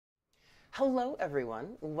Hello,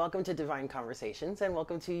 everyone. Welcome to Divine Conversations and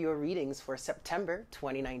welcome to your readings for September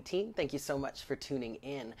 2019. Thank you so much for tuning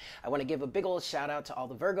in. I want to give a big old shout out to all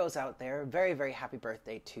the Virgos out there. Very, very happy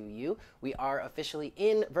birthday to you. We are officially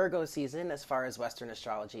in Virgo season as far as Western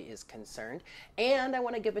astrology is concerned. And I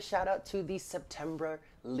want to give a shout out to the September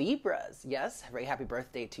Libras. Yes, very happy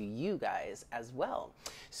birthday to you guys as well.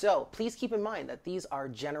 So please keep in mind that these are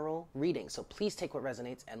general readings. So please take what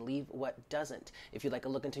resonates and leave what doesn't. If you'd like to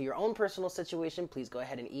look into your own personal situation, please go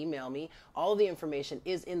ahead and email me. All the information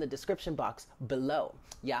is in the description box below.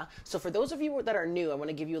 Yeah. So for those of you that are new, I want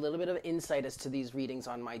to give you a little bit of insight as to these readings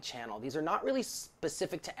on my channel. These are not really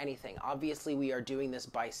specific to anything. Obviously, we are doing this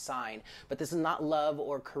by sign, but this is not love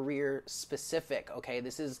or career specific. Okay.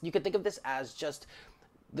 You could think of this as just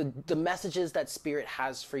the messages that Spirit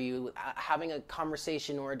has for you, having a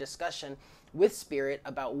conversation or a discussion with Spirit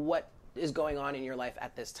about what is going on in your life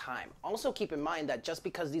at this time. Also keep in mind that just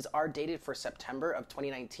because these are dated for September of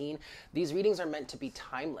 2019, these readings are meant to be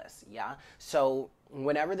timeless, yeah? So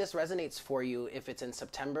whenever this resonates for you, if it's in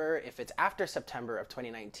September, if it's after September of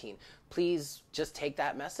 2019, please just take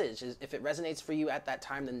that message. If it resonates for you at that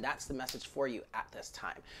time, then that's the message for you at this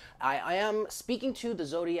time. I am speaking to the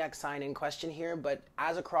Zodiac sign in question here, but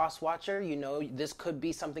as a cross watcher, you know, this could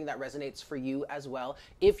be something that resonates for you as well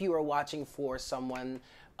if you are watching for someone,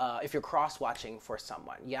 if you're cross watching for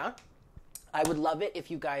someone, yeah? I would love it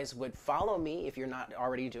if you guys would follow me, if you're not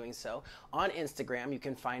already doing so, on Instagram. You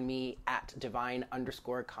can find me at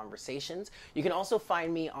divine_conversations. You can also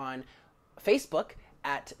find me on Facebook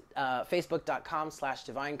at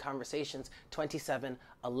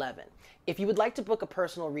facebook.com/divineconversations2711. If you would like to book a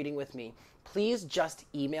personal reading with me, please just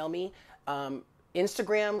email me.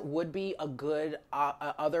 Instagram would be a good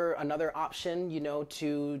another option, you know,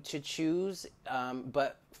 to choose,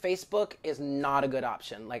 but Facebook is not a good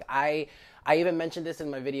option. Like I even mentioned this in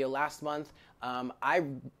my video last month. I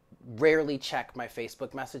rarely check my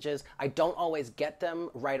Facebook messages. I don't always get them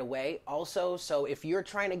right away also. So if you're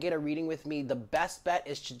trying to get a reading with me, the best bet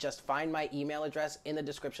is to just find my email address in the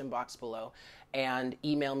description box below and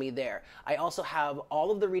email me there. I also have all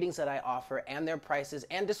of the readings that I offer and their prices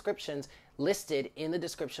and descriptions listed in the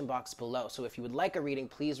description box below. So if you would like a reading,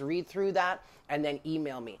 please read through that and then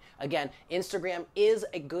email me. Again, Instagram is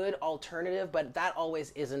a good alternative, but that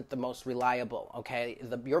always isn't the most reliable, okay?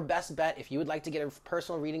 Your best bet, if you would like to get a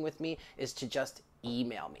personal reading with me, is to just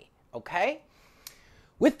email me, okay?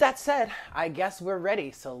 With that said, I guess we're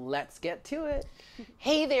ready, so let's get to it.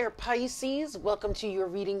 Hey there, Pisces. Welcome to your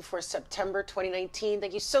reading for September 2019.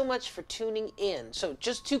 Thank you so much for tuning in. So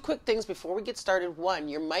just two quick things before we get started. One,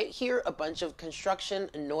 you might hear a bunch of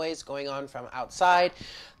construction noise going on from outside.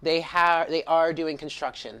 They are doing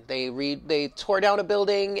construction. They tore down a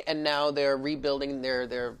building and now they're rebuilding.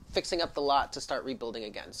 They're fixing up the lot to start rebuilding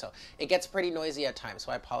again. So it gets pretty noisy at times,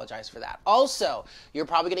 so I apologize for that. Also, you're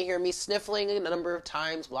probably going to hear me sniffling a number of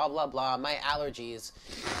times, blah, blah, blah. My allergies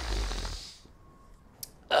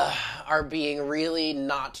are being really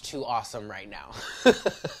not too awesome right now.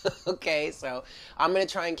 Okay, so I'm going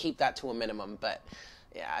to try and keep that to a minimum, but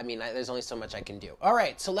yeah, I mean, there's only so much I can do. All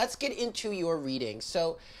right, so let's get into your reading.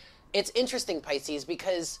 So it's interesting, Pisces,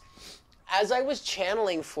 because as I was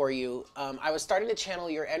channeling for you, I was starting to channel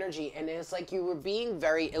your energy, and it's like you were being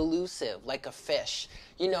very elusive, like a fish.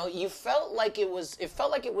 You know, you felt like it was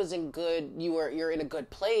in good, you're in a good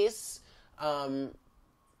place,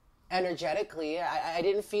 energetically. I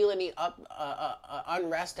didn't feel any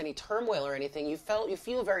unrest, any turmoil or anything. You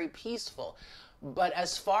feel very peaceful. But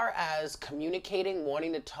as far as communicating,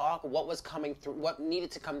 wanting to talk, what was coming through, what needed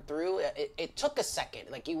to come through, it took a second.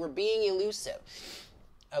 Like you were being elusive.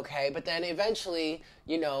 Okay, but then eventually,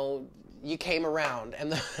 you know, you came around.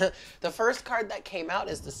 And the first card that came out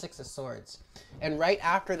is the Six of Swords. And right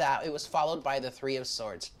after that, it was followed by the Three of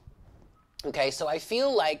Swords. Okay, so I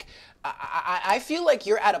feel like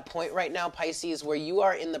you're at a point right now, Pisces, where you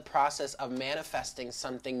are in the process of manifesting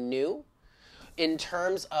something new in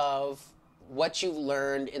terms of what you've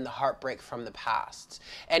learned in the heartbreak from the past.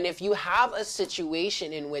 And if you have a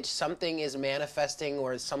situation in which something is manifesting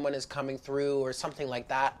or someone is coming through or something like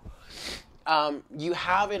that, you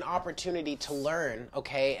have an opportunity to learn,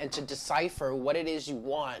 okay, and to decipher what it is you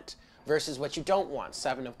want versus what you don't want.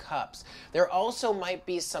 Seven of Cups. There also might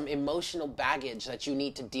be some emotional baggage that you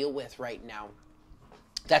need to deal with right now,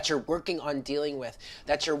 that you're working on dealing with,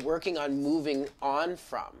 that you're working on moving on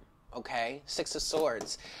from. Okay, Six of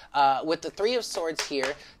Swords. With the Three of Swords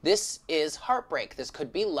here, this is heartbreak. This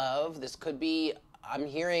could be love. This could be, I'm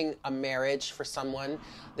hearing a marriage for someone.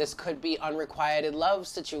 This could be unrequited love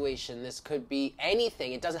situation. This could be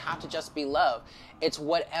anything. It doesn't have to just be love. It's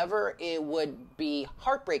whatever it would be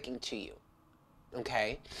heartbreaking to you.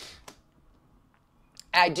 okay?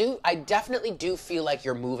 I definitely do feel like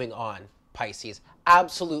you're moving on, Pisces.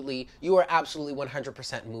 Absolutely. You are absolutely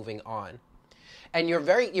 100% moving on. And you're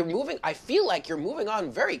moving, I feel like you're moving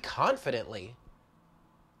on very confidently.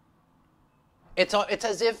 It's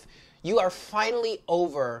as if you are finally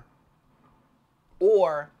over,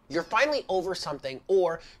 or you're finally over something,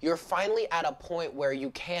 or you're finally at a point where you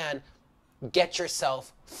can get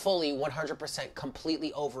yourself fully 100%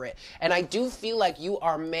 completely over it. And I do feel like you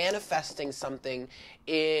are manifesting something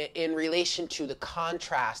in relation to the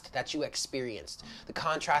contrast that you experienced. The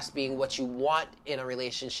contrast being what you want in a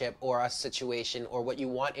relationship or a situation, or what you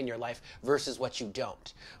want in your life versus what you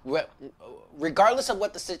don't. Regardless of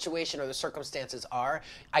what the situation or the circumstances are,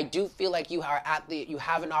 I do feel like you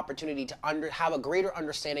have an opportunity to have a greater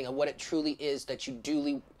understanding of what it truly is that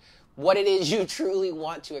what it is you truly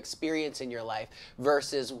want to experience in your life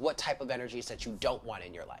versus what type of energies that you don't want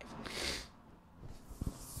in your life.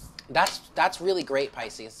 That's really great,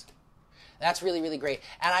 Pisces. That's really, really great.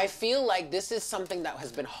 And I feel like this is something that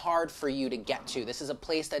has been hard for you to get to. This is a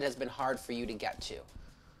place that has been hard for you to get to.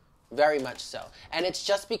 Very much so. And it's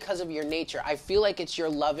just because of your nature. I feel like it's your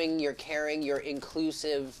loving, your caring, your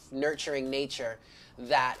inclusive, nurturing nature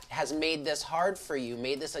that has made this hard for you,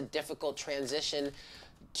 made this a difficult transition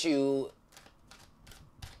to,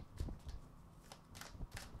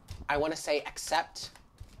 I want to say, accept.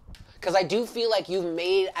 Because I do feel like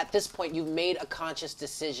at this point, you've made a conscious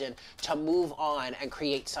decision to move on and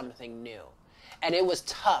create something new. And it was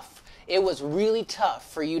tough. It was really tough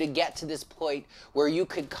for you to get to this point where you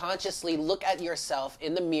could consciously look at yourself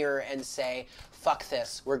in the mirror and say, fuck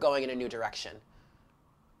this, we're going in a new direction.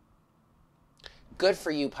 Good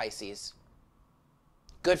for you, Pisces.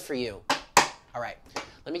 Good for you. All right.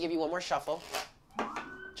 Let me give you one more shuffle,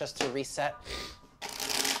 just to reset.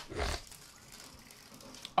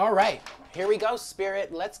 All right, here we go,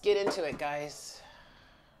 Spirit. Let's get into it, guys.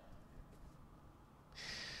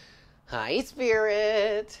 Hi,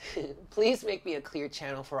 Spirit. Please make me a clear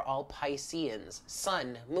channel for all Pisceans,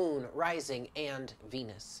 Sun, Moon, Rising, and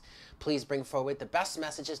Venus. Please bring forward the best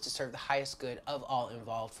messages to serve the highest good of all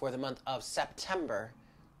involved for the month of September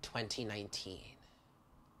 2019.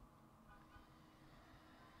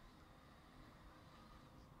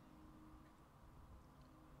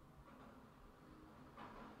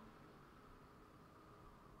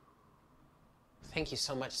 Thank you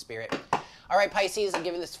so much, Spirit. All right, Pisces, I'm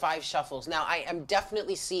giving this 5 shuffles. Now, I am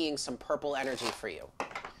definitely seeing some purple energy for you.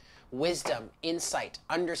 Wisdom, insight,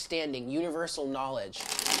 understanding, universal knowledge,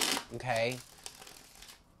 okay?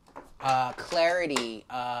 Clarity,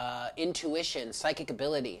 intuition, psychic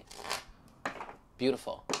ability.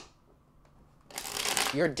 Beautiful.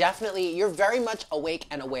 You're very much awake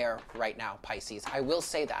and aware right now, Pisces. I will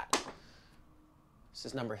say that. This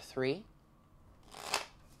is number 3.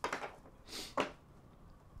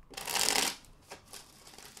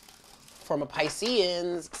 For my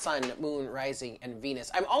Pisceans, Sun, Moon, Rising, and Venus.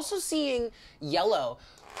 I'm also seeing yellow,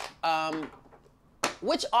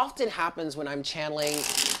 which often happens when I'm channeling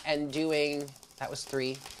and doing, that was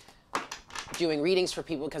 3, doing readings for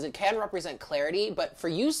people, because it can represent clarity, but for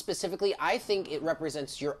you specifically, I think it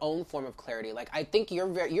represents your own form of clarity. Like, I think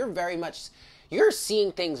you're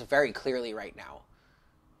seeing things very clearly right now.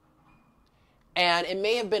 And it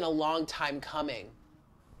may have been a long time coming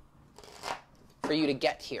for you to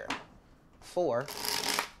get here. 4,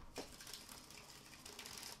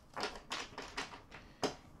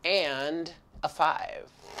 and a 5.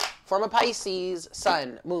 For my Pisces,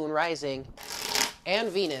 Sun, Moon, Rising, and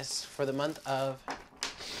Venus for the month of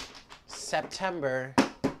September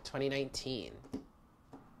 2019.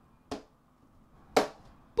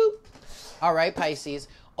 Boop. All right, Pisces.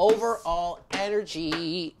 Overall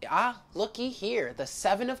energy. Looky here. The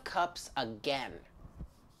 7 of Cups again.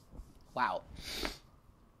 Wow.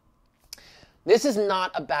 This is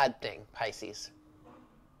not a bad thing, Pisces.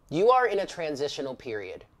 You are in a transitional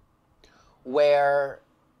period where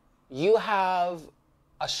you have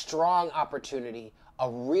a strong opportunity, a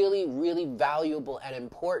really, really valuable and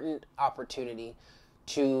important opportunity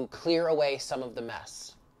to clear away some of the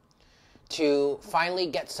mess, to finally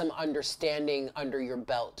get some understanding under your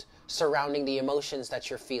belt surrounding the emotions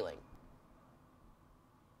that you're feeling.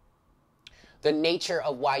 The nature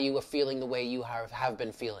of why you are feeling the way you have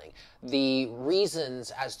been feeling. The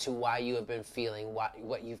reasons as to why you have been feeling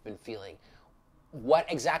what you've been feeling. What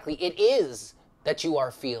exactly it is that you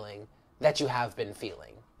are feeling that you have been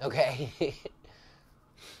feeling. Okay?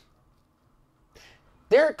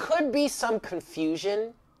 There could be some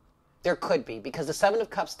confusion. There could be, because the 7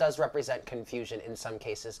 of Cups does represent confusion in some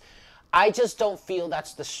cases. I just don't feel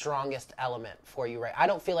that's the strongest element for you, right? I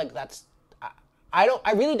don't feel like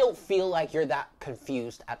I really don't feel like you're that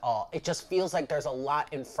confused at all. It just feels like there's a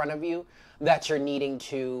lot in front of you that you're needing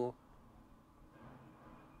to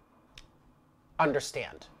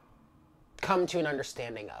understand, come to an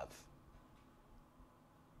understanding of.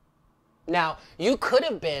 Now, you could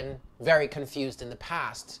have been very confused in the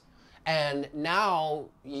past, and now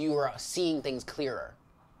you are seeing things clearer.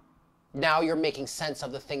 Now you're making sense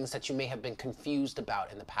of the things that you may have been confused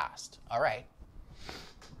about in the past. All right.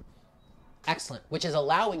 Excellent. Which is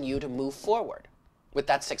allowing you to move forward with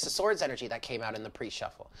that Six of Swords energy that came out in the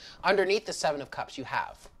pre-shuffle. Underneath the Seven of Cups, you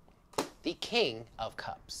have the King of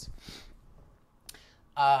Cups.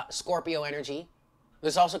 Scorpio energy.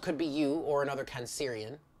 This also could be you or another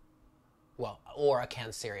Cancerian. Well, or a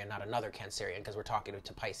Cancerian, not another Cancerian, because we're talking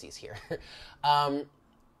to Pisces here. I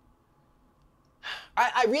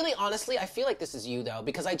really, honestly, I feel like this is you, though,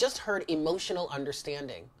 because I just heard emotional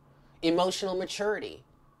understanding, emotional maturity.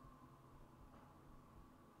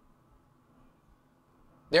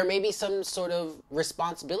 There may be some sort of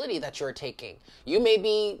responsibility that you're taking. You may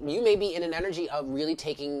be in an energy of really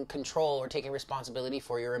taking control or taking responsibility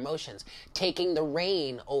for your emotions, taking the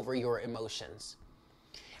reign over your emotions,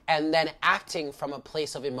 and then acting from a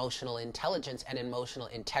place of emotional intelligence and emotional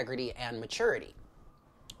integrity and maturity.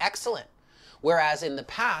 Excellent. Whereas in the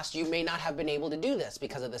past, you may not have been able to do this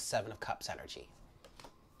because of the Seven of Cups energy.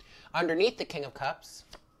 Underneath the King of Cups,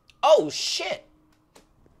 oh shit,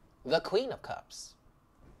 the Queen of Cups.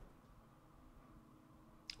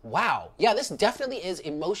 Wow. Yeah, this definitely is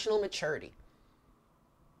emotional maturity.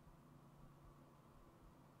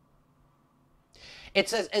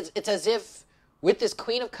 It's as if with this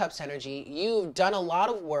Queen of Cups energy, you've done a lot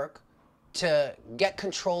of work to get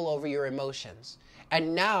control over your emotions.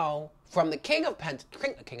 And now, from the King of Cups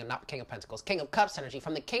energy,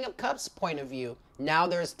 from the King of Cups point of view, now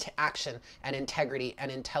there's action and integrity and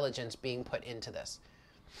intelligence being put into this.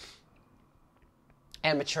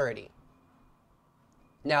 And maturity.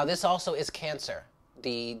 Now, this also is Cancer.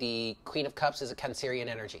 The Queen of Cups is a Cancerian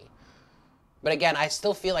energy. But again, I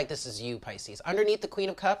still feel like this is you, Pisces. Underneath the Queen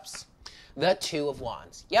of Cups, the Two of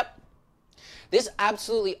Wands. Yep. This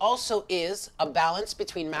absolutely also is a balance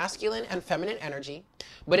between masculine and feminine energy,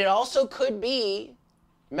 but it also could be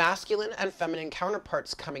masculine and feminine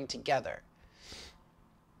counterparts coming together.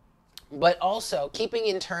 But also, keeping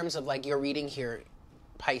in terms of like your reading here,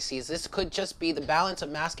 Pisces, this could just be the balance of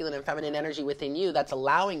masculine and feminine energy within you that's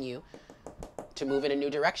allowing you to move in a new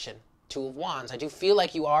direction. Two of Wands. I do feel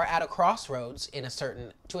like you are at a crossroads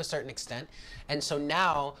to a certain extent. And so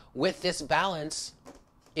now, with this balance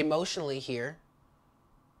emotionally here,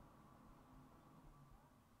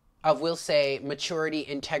 of, we'll say, maturity,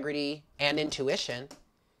 integrity, and intuition,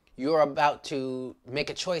 you're about to make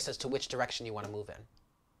a choice as to which direction you want to move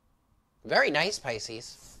in. Very nice,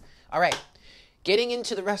 Pisces. All right. Getting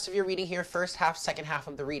into the rest of your reading here, first half, second half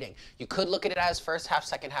of the reading. You could look at it as first half,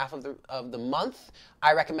 second half of the month.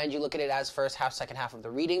 I recommend you look at it as first half, second half of the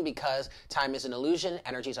reading because time is an illusion,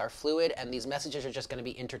 energies are fluid, and these messages are just going to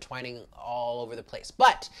be intertwining all over the place.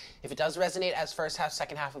 But if it does resonate as first half,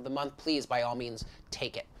 second half of the month, please, by all means,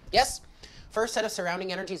 take it. Yes? First set of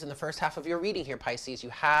surrounding energies in the first half of your reading here, Pisces. You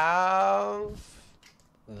have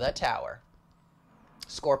the Tower.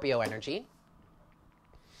 Scorpio energy.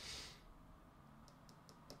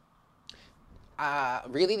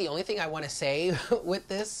 Really, the only thing I want to say with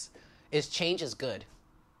this is change is good.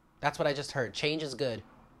 That's what I just heard. Change is good.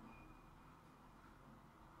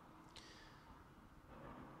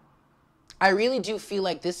 I really do feel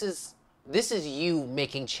like this is you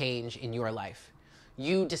making change in your life.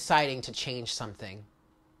 You deciding to change something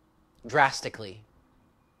drastically.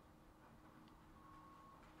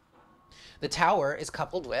 The Tower is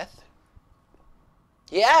coupled with,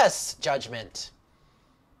 yes, Judgment.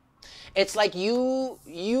 It's like you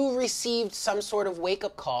received some sort of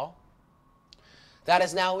wake-up call that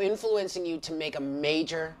is now influencing you to make a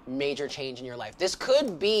major, major change in your life. This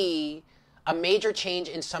could be a major change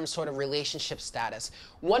in some sort of relationship status.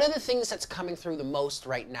 One of the things that's coming through the most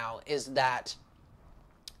right now is that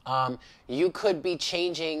you could be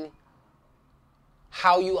changing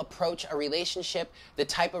how you approach a relationship, the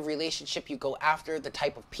type of relationship you go after, the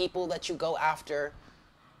type of people that you go after,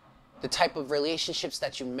 the type of relationships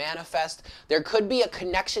that you manifest. There could be a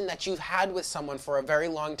connection that you've had with someone for a very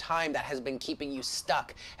long time that has been keeping you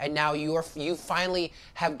stuck. And now you finally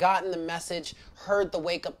have gotten the message, heard the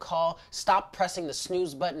wake-up call, stopped pressing the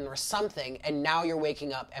snooze button or something, and now you're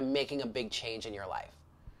waking up and making a big change in your life.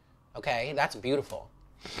 Okay, that's beautiful.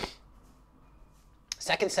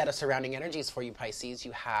 Second set of surrounding energies for you, Pisces,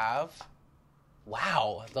 you have,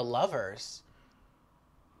 wow, the Lovers.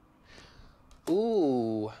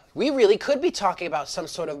 Ooh, We really could be talking about some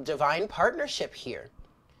sort of divine partnership here.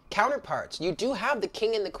 Counterparts. You do have the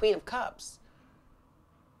King and the Queen of Cups.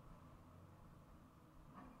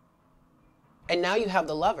 And now you have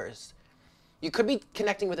the Lovers. You could be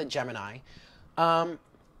connecting with a Gemini.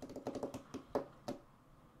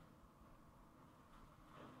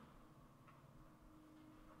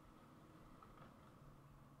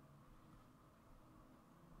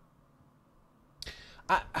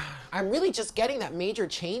 I'm really just getting that major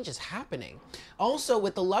change is happening. Also,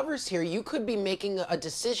 with the Lovers here, you could be making a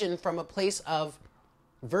decision from a place of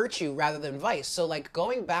virtue rather than vice. So, like,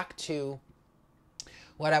 going back to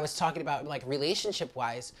what I was talking about, like,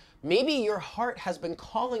 relationship-wise, maybe your heart has been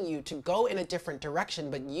calling you to go in a different direction,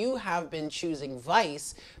 but you have been choosing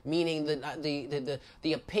vice, meaning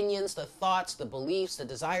the opinions, the thoughts, the beliefs, the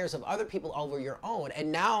desires of other people over your own.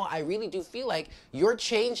 And now I really do feel like you're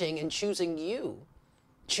changing and choosing you.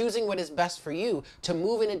 Choosing what is best for you to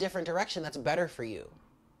move in a different direction that's better for you.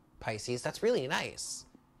 Pisces, that's really nice.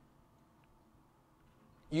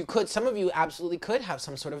 Some of you absolutely could have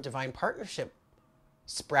some sort of divine partnership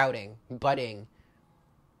sprouting, budding,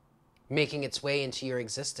 making its way into your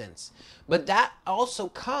existence. But that also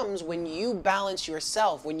comes when you balance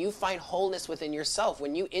yourself, when you find wholeness within yourself,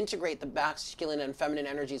 when you integrate the masculine and feminine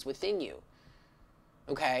energies within you.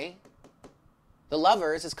 Okay? The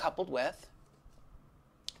Lovers is coupled with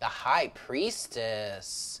the High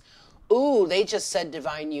Priestess. Ooh, they just said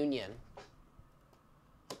divine union.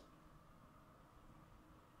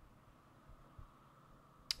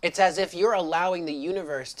 It's as if you're allowing the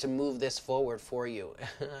universe to move this forward for you.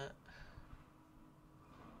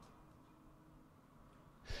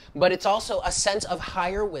 But it's also a sense of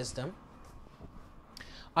higher wisdom,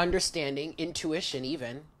 understanding, intuition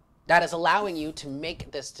even, that is allowing you to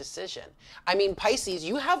make this decision. I mean, Pisces,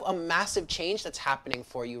 you have a massive change that's happening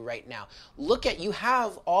for you right now. Look at, you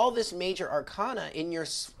have all this major arcana in your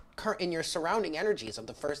surrounding energies of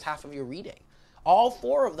the first half of your reading. All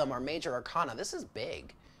 4 of them are major arcana. This is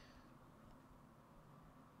big.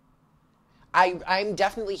 I'm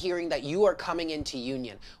definitely hearing that you are coming into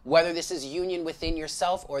union, whether this is union within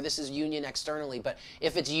yourself or this is union externally. But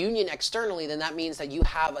if it's union externally, then that means that you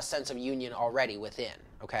have a sense of union already within,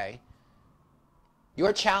 okay?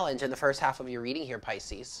 Your challenge in the first half of your reading here,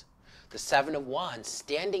 Pisces, the 7 of Wands,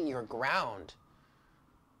 standing your ground.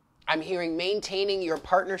 I'm hearing maintaining your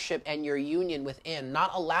partnership and your union within,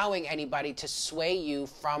 not allowing anybody to sway you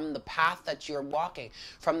from the path that you're walking,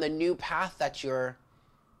 from the new path that you're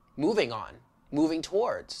moving on, moving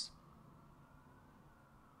towards.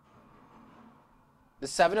 The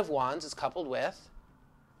 7 of Wands is coupled with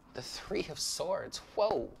the 3 of Swords.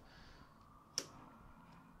 Whoa.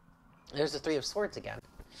 There's the 3 of Swords again.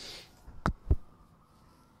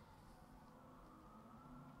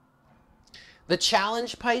 The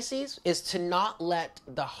challenge, Pisces, is to not let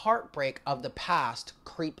the heartbreak of the past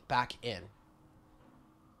creep back in.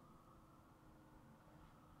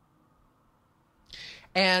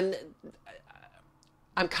 And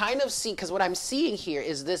I'm kind of seeing, because what I'm seeing here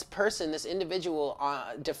is this person, this individual,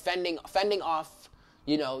 fending off,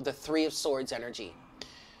 the 3 of Swords energy.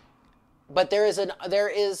 But there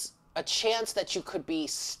is a chance that you could be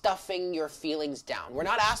stuffing your feelings down. We're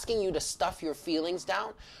not asking you to stuff your feelings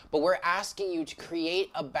down, but we're asking you to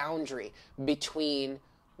create a boundary between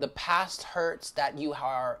the past hurts that you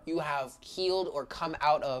have healed or come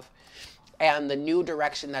out of and the new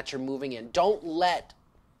direction that you're moving in.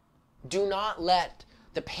 Do not let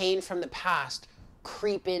the pain from the past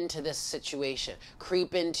creep into this situation,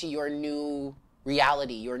 creep into your new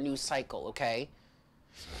reality, your new cycle, okay?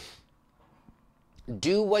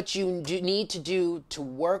 Do what you need to do to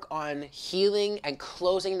work on healing and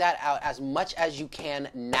closing that out as much as you can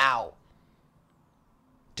now.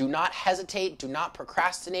 Do not hesitate. Do not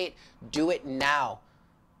procrastinate. Do it now.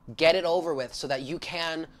 Get it over with so that you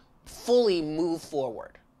can fully move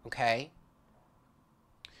forward, okay?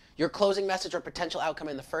 Your closing message or potential outcome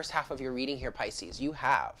in the first half of your reading here, Pisces, you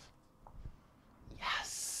have,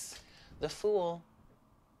 yes, the Fool.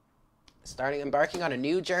 Embarking on a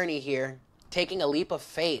new journey here. Taking a leap of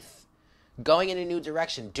faith, going in a new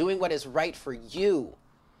direction, doing what is right for you.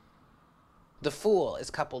 The Fool is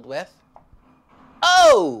coupled with,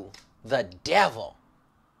 the Devil.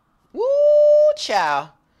 Woo, chow.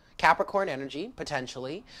 Capricorn energy,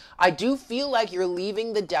 potentially. I do feel like you're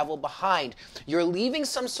leaving the Devil behind. You're leaving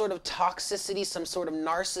some sort of toxicity, some sort of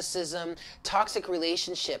narcissism, toxic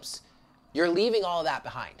relationships. You're leaving all of that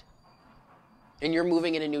behind. And you're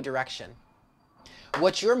moving in a new direction.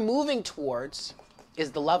 What you're moving towards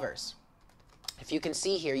is the Lovers. If you can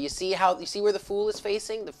see here, you see where the Fool is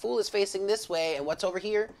facing? The Fool is facing this way, and what's over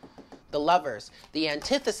here? the Lovers, the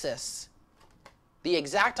antithesis, the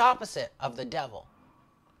exact opposite of the Devil.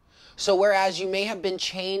 So whereas you may have been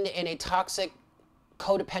chained in a toxic,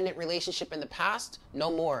 codependent relationship in the past,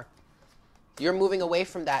 no more. You're moving away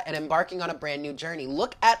from that and embarking on a brand new journey.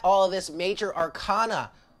 Look at all of this major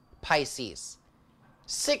arcana, Pisces.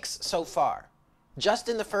 6 so far, just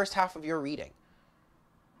in the first half of your reading.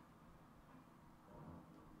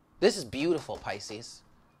 This is beautiful, Pisces.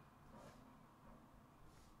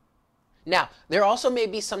 Now, there also may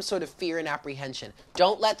be some sort of fear and apprehension.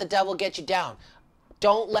 Don't let the devil get you down.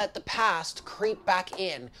 Don't let the past creep back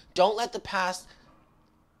in. Don't let the past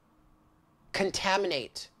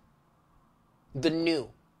contaminate the new.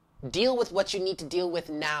 Deal with what you need to deal with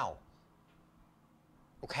now.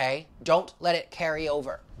 Okay? Don't let it carry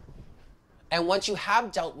over. And once you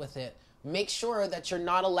have dealt with it, make sure that you're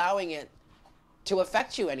not allowing it to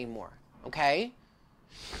affect you anymore. Okay?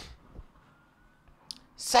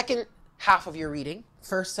 Second half of your reading,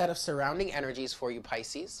 first set of surrounding energies for you,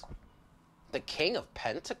 Pisces. The King of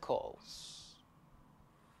Pentacles.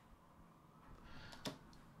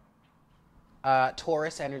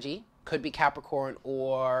 Taurus energy. Could be Capricorn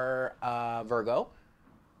or Virgo.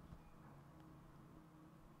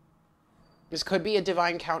 This could be a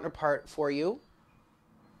divine counterpart for you.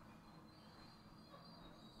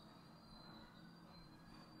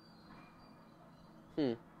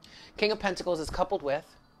 King of Pentacles is coupled with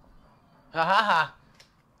the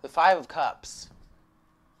Five of Cups.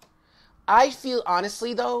 I feel,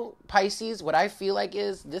 honestly though, Pisces, what I feel like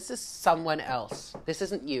is this is someone else. This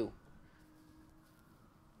isn't you.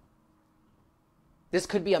 This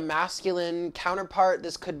could be a masculine counterpart.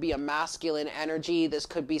 This could be a masculine energy. This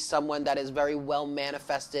could be someone that is very well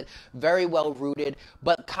manifested, very well rooted,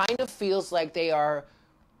 but kind of feels like they are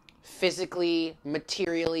physically,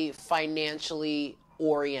 materially, financially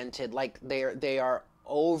oriented. Like they are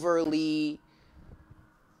overly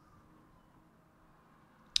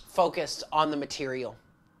focused on the material.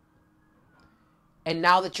 And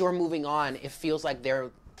now that you're moving on, it feels like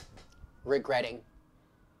they're regretting.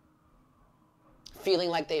 Feeling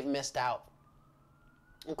like they've missed out.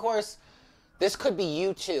 Of course, this could be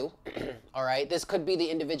you too, all right? This could be the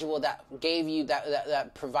individual that gave you,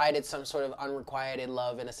 that provided some sort of unrequited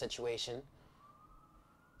love in a situation.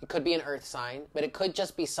 It could be an earth sign, but it could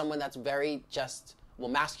just be someone that's very just, well,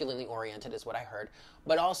 masculinely oriented is what I heard,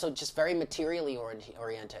 but also just very materially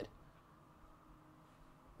oriented.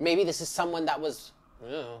 Maybe this is someone that was,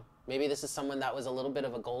 maybe this is someone that was a little bit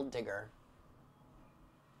of a gold digger.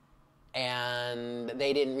 And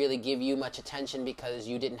they didn't really give you much attention because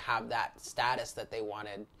you didn't have that status that they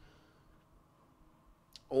wanted.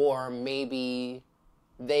 Or maybe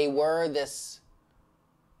they were this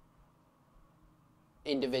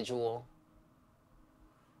individual,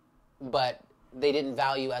 but they didn't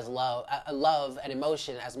value as love and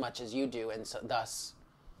emotion as much as you do, and so thus,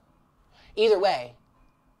 either way,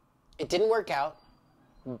 it didn't work out,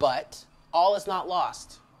 but all is not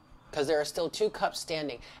lost. Because there are still 2 cups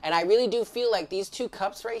standing. And I really do feel like these 2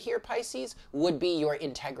 cups right here, Pisces, would be your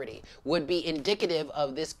integrity. Would be indicative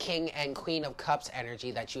of this King and Queen of Cups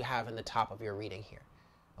energy that you have in the top of your reading here.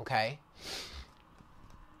 Okay?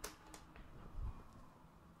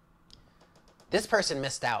 This person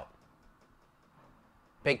missed out.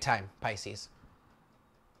 Big time, Pisces.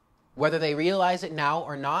 Whether they realize it now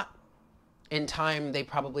or not, in time they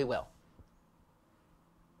probably will.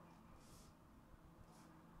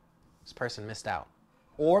 This person missed out.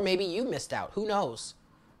 Or maybe you missed out. Who knows?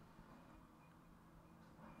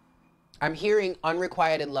 I'm hearing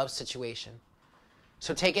unrequited love situation.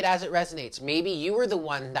 So take it as it resonates. Maybe you were the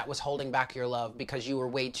one that was holding back your love because you were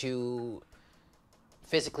way too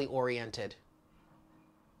physically oriented,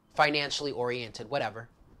 financially oriented, whatever.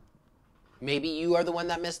 Maybe you are the one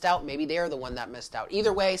that missed out. Maybe they're the one that missed out.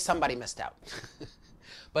 Either way, somebody missed out.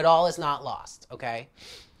 But all is not lost, okay?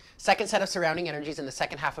 Second set of surrounding energies in the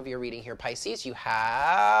second half of your reading here, Pisces. You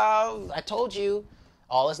have, I told you,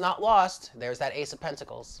 all is not lost. There's that Ace of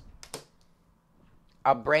Pentacles.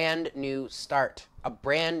 A brand new start. A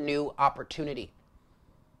brand new opportunity.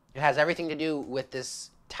 It has everything to do with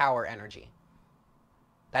this Tower energy.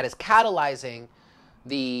 That is catalyzing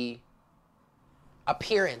the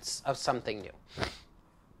appearance of something new.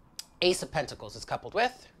 Ace of Pentacles is coupled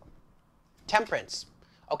with Temperance.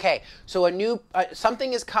 Okay, so a new,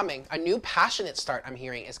 something is coming. A new passionate start, I'm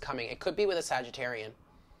hearing, is coming. It could be with a Sagittarian.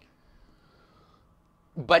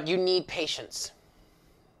 But you need patience.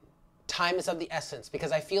 Time is of the essence,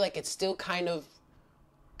 because I feel like it's still kind of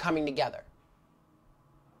coming together.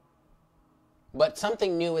 But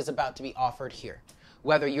something new is about to be offered here.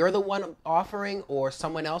 Whether you're the one offering or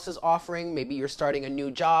someone else is offering, maybe you're starting a new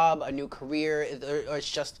job, a new career, or it's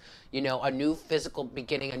just, you know, a new physical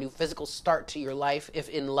beginning, a new physical start to your life. If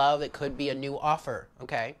in love, it could be a new offer,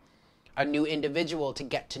 okay? A new individual to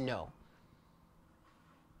get to know.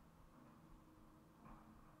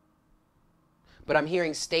 But I'm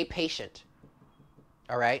hearing stay patient,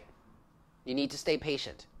 all right? You need to stay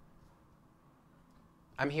patient.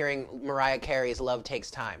 I'm hearing Mariah Carey's Love Takes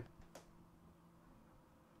Time.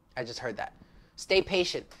 I just heard that. Stay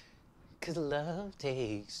patient, because love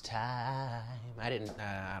takes time. I don't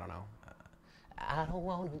know. I don't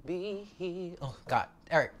want to be here. Oh, God.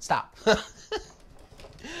 Eric, stop.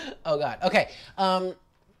 Oh, God. Okay.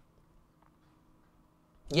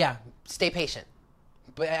 Yeah, stay patient.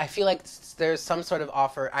 But I feel like there's some sort of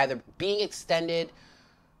offer either being extended,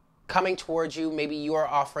 coming towards you. Maybe you are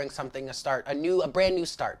offering something, a brand new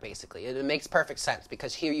start, basically. It makes perfect sense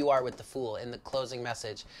because here you are with the Fool in the closing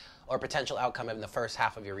message or potential outcome in the first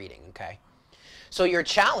half of your reading, okay? So your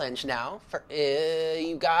challenge now,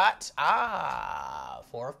 you got,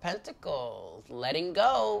 Four of Pentacles, letting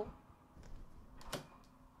go.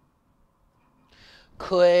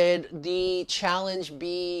 Could the challenge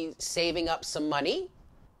be saving up some money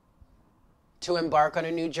to embark on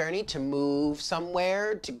a new journey, to move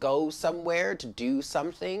somewhere, to go somewhere, to do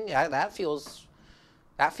something? Yeah, that feels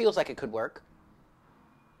like it could work.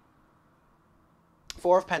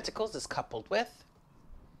 Four of Pentacles is coupled with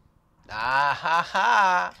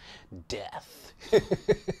death.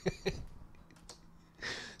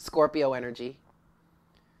 Scorpio energy.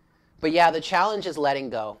 But yeah, the challenge is letting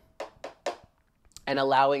go and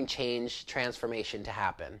allowing change, transformation to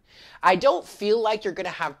happen. I don't feel like you're going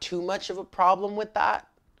to have too much of a problem with that.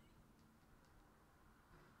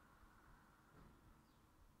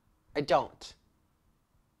 I don't.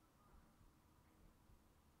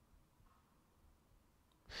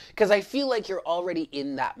 Because I feel like you're already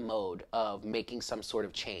in that mode of making some sort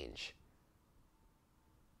of change.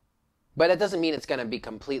 But that doesn't mean it's going to be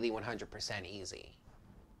completely 100% easy.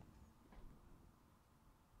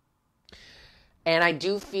 And I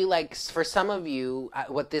do feel like for some of you,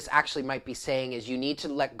 what this actually might be saying is you need to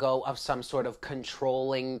let go of some sort of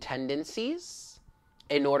controlling tendencies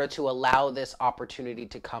in order to allow this opportunity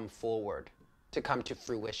to come forward, to come to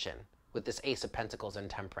fruition with this Ace of Pentacles and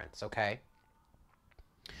Temperance, okay?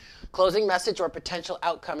 Closing message or potential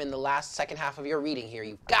outcome in the second half of your reading here.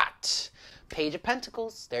 You've got Page of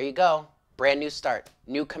Pentacles. There you go. Brand new start.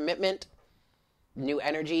 New commitment. New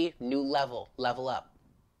energy. New level. Level up.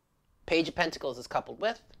 Page of Pentacles is coupled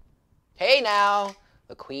with, hey now,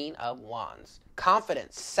 the Queen of Wands.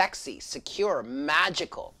 Confident, sexy, secure,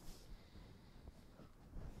 magical.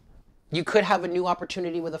 You could have a new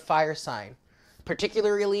opportunity with a fire sign,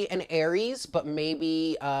 particularly an Aries, but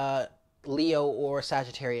maybe Leo or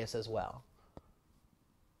Sagittarius as well.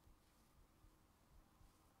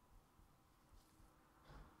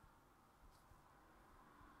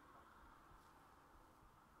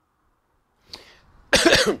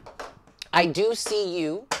 I do see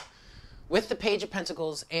you with the Page of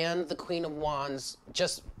Pentacles and the Queen of Wands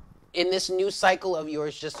just in this new cycle of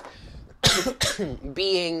yours, just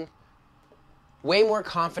being way more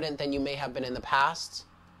confident than you may have been in the past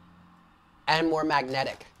and more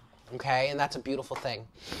magnetic, okay? And that's a beautiful thing.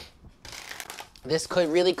 This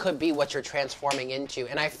really could be what you're transforming into.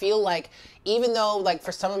 And I feel like even though, like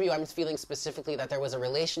for some of you, I'm feeling specifically that there was a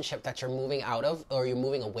relationship that you're moving out of or you're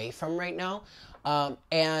moving away from right now.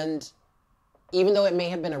 And even though it may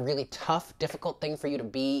have been a really tough, difficult thing for you to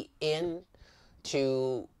be in,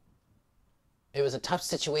 it was a tough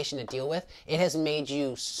situation to deal with, it has made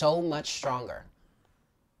you so much stronger,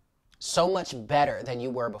 so much better than you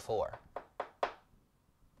were before.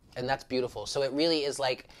 And that's beautiful. So it really is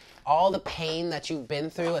like all the pain that you've been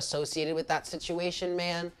through associated with that situation,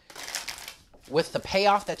 man, with the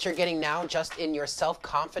payoff that you're getting now just in your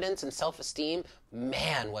self-confidence and self-esteem,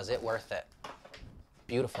 man, was it worth it.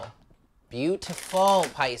 Beautiful. Beautiful,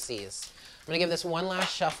 Pisces. I'm going to give this one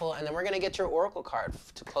last shuffle, and then we're going to get your oracle card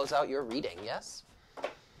to close out your reading, yes?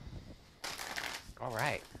 All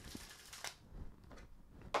right.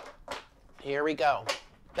 Here we go.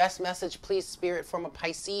 Best message, please, Spirit, from a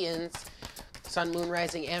Pisceans, Sun, Moon,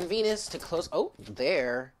 Rising, and Venus to close. Oh,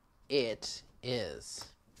 there it is.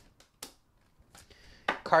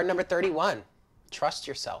 Card number 31. Trust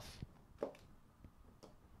yourself.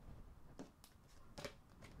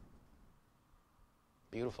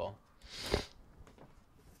 Beautiful.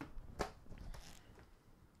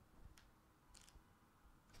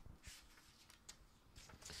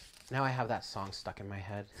 Now I have that song stuck in my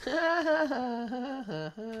head.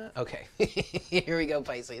 Okay, here we go,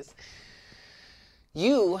 Pisces.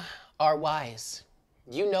 You are wise.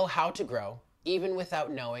 You know how to grow, even without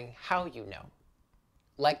knowing how you know.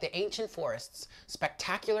 Like the ancient forests,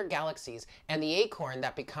 spectacular galaxies, and the acorn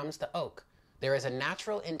that becomes the oak, there is a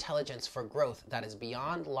natural intelligence for growth that is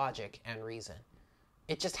beyond logic and reason.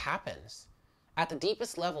 It just happens. At the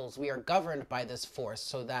deepest levels, we are governed by this force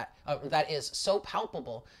that is so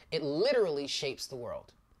palpable, it literally shapes the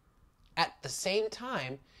world. At the same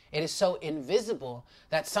time, it is so invisible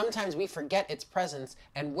that sometimes we forget its presence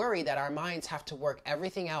and worry that our minds have to work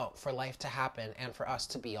everything out for life to happen and for us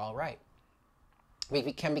to be all right. We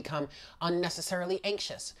can become unnecessarily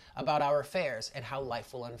anxious about our affairs and how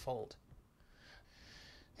life will unfold.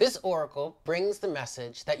 This oracle brings the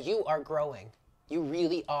message that you are growing. You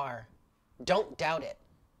really are. Don't doubt it.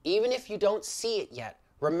 Even if you don't see it yet,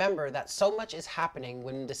 remember that so much is happening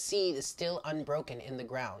when the seed is still unbroken in the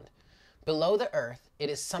ground. Below the earth,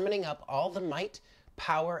 it is summoning up all the might,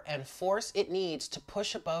 power, and force it needs to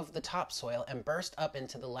push above the topsoil and burst up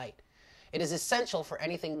into the light. It is essential for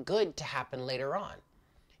anything good to happen later on.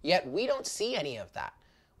 Yet we don't see any of that.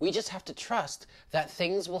 We just have to trust that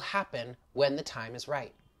things will happen when the time is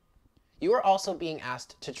right. You are also being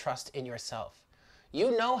asked to trust in yourself.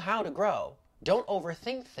 You know how to grow. Don't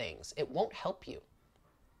overthink things. It won't help you.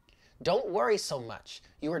 Don't worry so much.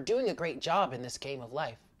 You are doing a great job in this game of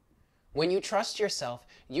life. When you trust yourself,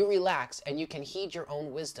 you relax and you can heed your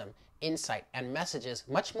own wisdom, insight, and messages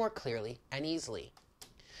much more clearly and easily.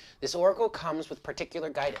 This oracle comes with particular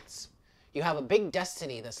guidance. You have a big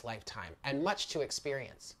destiny this lifetime and much to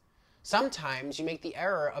experience. Sometimes you make the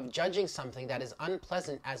error of judging something that is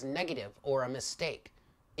unpleasant as negative or a mistake.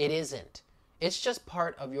 It isn't. It's just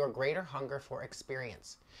part of your greater hunger for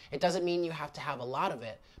experience. It doesn't mean you have to have a lot of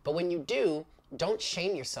it, but when you do, don't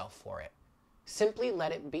shame yourself for it. Simply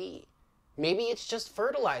let it be. Maybe it's just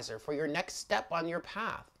fertilizer for your next step on your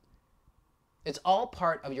path. It's all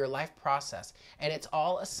part of your life process, and it's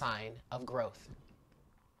all a sign of growth.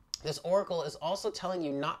 This oracle is also telling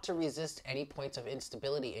you not to resist any points of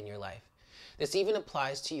instability in your life. This even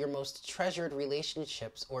applies to your most treasured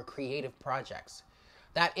relationships or creative projects.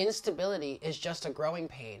 That instability is just a growing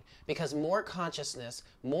pain because more consciousness,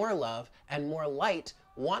 more love, and more light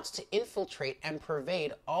wants to infiltrate and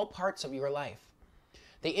pervade all parts of your life.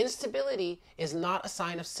 The instability is not a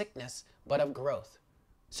sign of sickness, but of growth.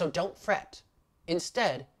 So don't fret.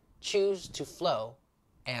 Instead, choose to flow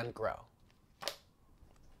and grow.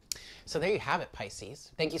 So there you have it,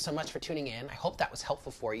 Pisces. Thank you so much for tuning in. I hope that was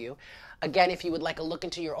helpful for you. Again, if you would like a look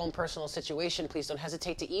into your own personal situation, please don't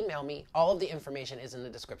hesitate to email me. All of the information is in the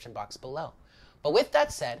description box below. But with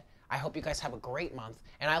that said, I hope you guys have a great month,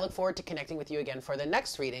 and I look forward to connecting with you again for the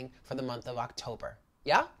next reading for the month of October.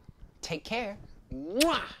 Yeah? Take care.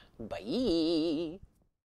 Mwah! Bye!